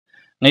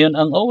Ngayon,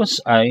 ang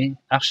OSI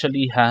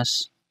actually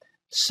has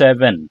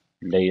 7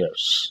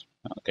 layers.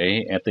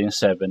 Okay, ito yung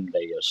 7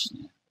 layers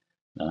niya.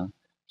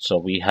 So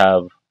we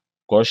have,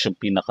 of course, yung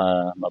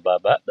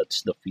pinaka-mababa,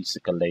 that's the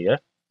physical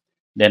layer.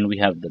 Then we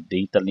have the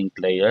data link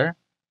layer,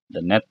 the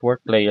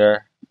network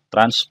layer,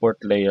 transport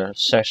layer,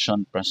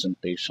 session,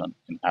 presentation,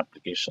 and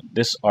application.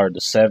 These are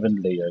the 7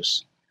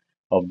 layers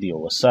of the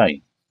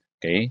OSI.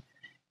 Okay?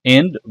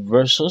 And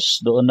versus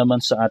doon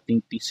naman sa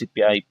ating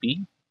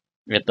TCP/IP,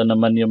 ito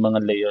naman yung mga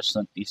layers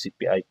ng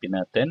TCP/IP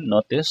natin.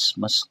 Notice,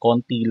 mas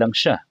konti lang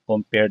siya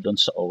compared doon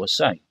sa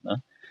OSI.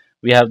 No?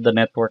 We have the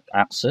network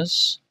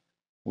access,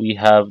 we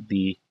have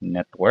the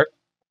network,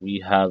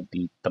 we have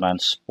the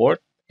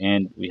transport,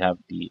 and we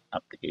have the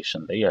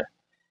application layer.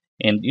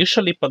 And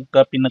usually,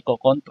 pagka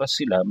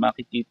pinagko-contrast sila,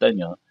 makikita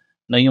nyo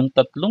na yung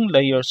tatlong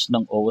layers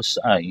ng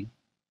OSI,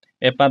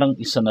 parang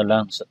isa na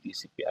lang sa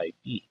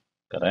TCP/IP.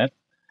 Correct?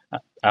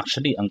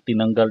 Actually, ang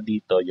tinanggal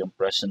dito yung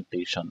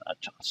presentation at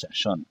saka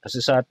session. Kasi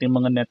sa ating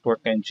mga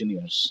network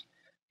engineers,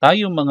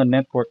 tayo mga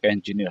network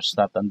engineers,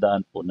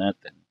 tatandaan po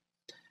natin,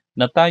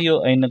 na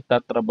tayo ay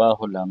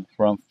nagtatrabaho lang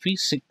from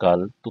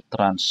physical to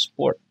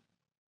transport.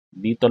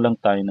 Dito lang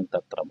tayo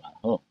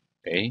nagtatrabaho.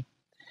 Okay?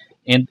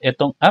 And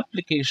itong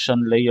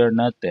application layer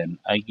natin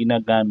ay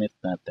ginagamit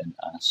natin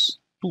as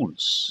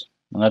tools.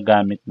 Mga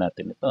gamit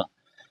natin ito.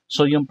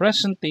 So yung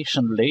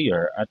presentation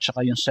layer at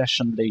saka yung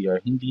session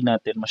layer, hindi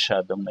natin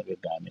masyadong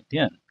nagagamit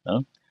yan.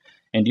 No?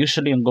 And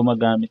usually yung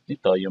gumagamit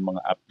nito, yung mga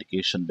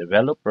application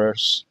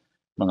developers,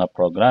 mga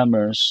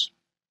programmers,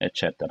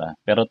 etc.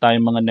 Pero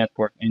tayong mga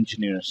network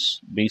engineers,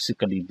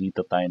 basically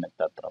dito tayo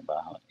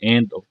nagtatrabaho.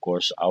 And of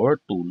course, our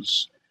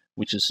tools,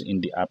 which is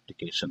in the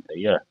application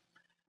layer.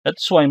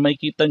 That's why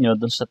makita nyo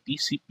dun sa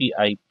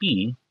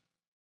TCP/IP,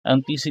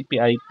 ang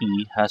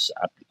TCP/IP has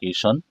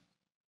application.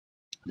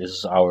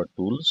 This is our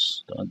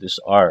tools. These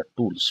are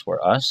tools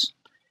for us.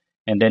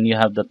 And then you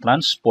have the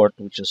transport,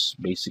 which is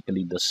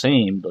basically the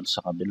same doon sa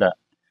kabila.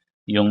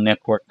 Yung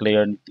network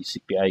layer ni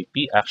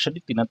TCP/IP,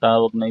 actually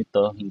tinatawag na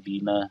ito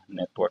hindi na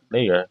network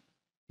layer.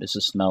 This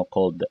is now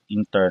called the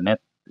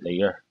internet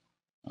layer.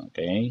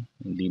 Okay?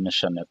 Hindi na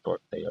siya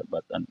network layer,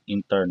 but an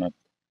internet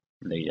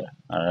layer.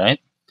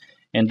 Alright?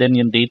 And then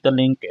yung data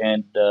link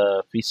and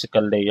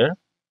physical layer,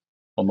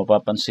 kung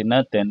mapapansin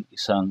natin,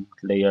 isang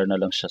layer na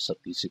lang siya sa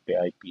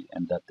TCP/IP,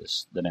 and that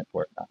is the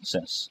network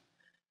access.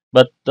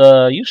 But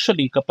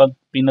usually, kapag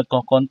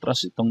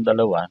pinagko-contrast itong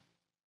dalawa,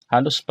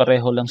 halos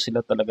pareho lang sila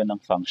talaga ng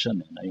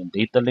function. Yung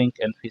data link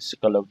and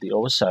physical of the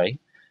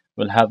OSI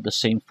will have the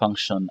same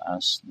function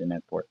as the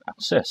network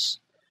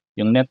access.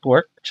 Yung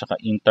network, tsaka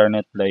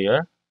internet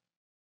layer,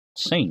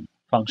 same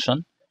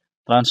function.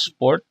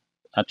 Transport,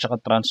 at saka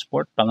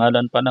transport,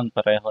 pangalan pa ng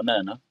pareho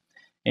na, no?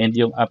 And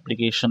yung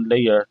application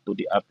layer to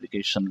the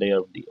application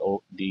layer of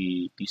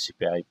the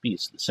TCP/IP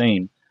is the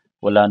same.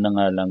 Wala na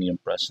nga lang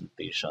yung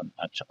presentation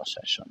at saka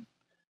session.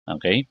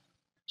 Okay?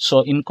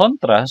 So, in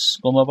contrast,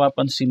 kung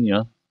mapapansin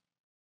nyo,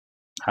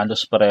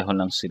 halos pareho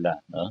lang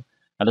sila. No?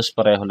 Halos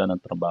pareho lang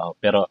ng trabaho.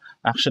 Pero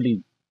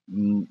actually,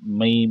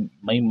 may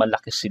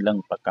malaki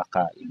silang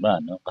pagkakaiba.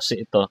 No?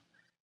 Kasi ito,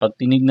 pag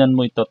tinignan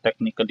mo ito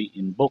technically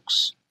in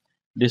books,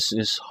 this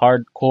is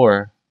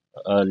hardcore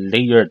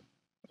layered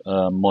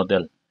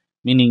model.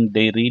 Meaning,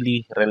 they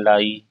really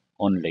rely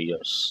on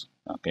layers.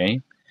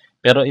 Okay?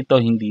 Pero ito,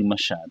 hindi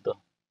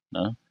masyado.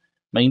 No?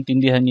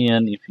 Maintindihan niyo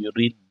yan if you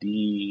read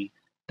the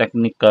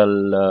technical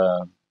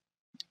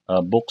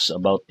books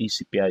about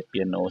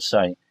TCP/IP and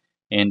OSI,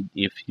 and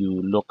if you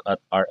look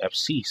at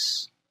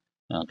RFCs.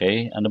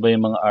 Okay? Ano ba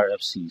yung mga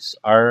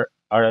RFCs?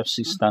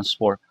 RFC stands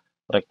for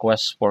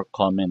Request for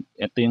Comment.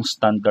 Ito yung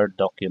standard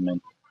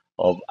document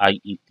of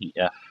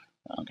IETF.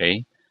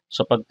 Okay?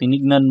 So, pag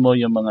tinignan mo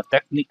yung mga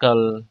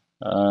technical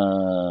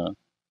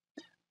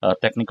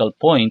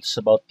points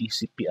about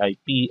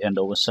TCP/IP and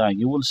OSI,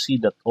 you will see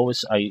that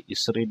OSI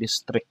is really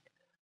strict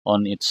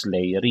on its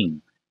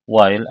layering,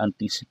 while ang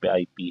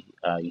TCP/IP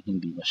ay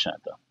hindi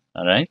masyado.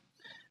 Alright?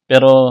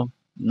 Pero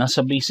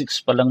nasa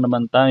basics pa lang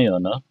naman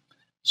tayo, no?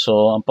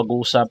 So, ang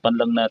pag-uusapan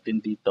lang natin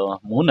dito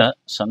muna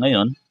sa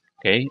ngayon,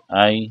 okay,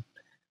 ay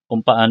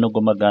kung paano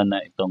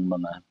gumagana itong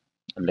mga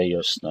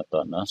layers na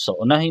to, no? So,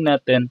 unahin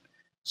natin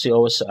si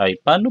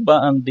OSI. Paano ba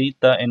ang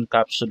data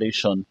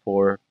encapsulation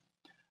for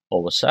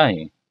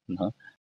OSI? No?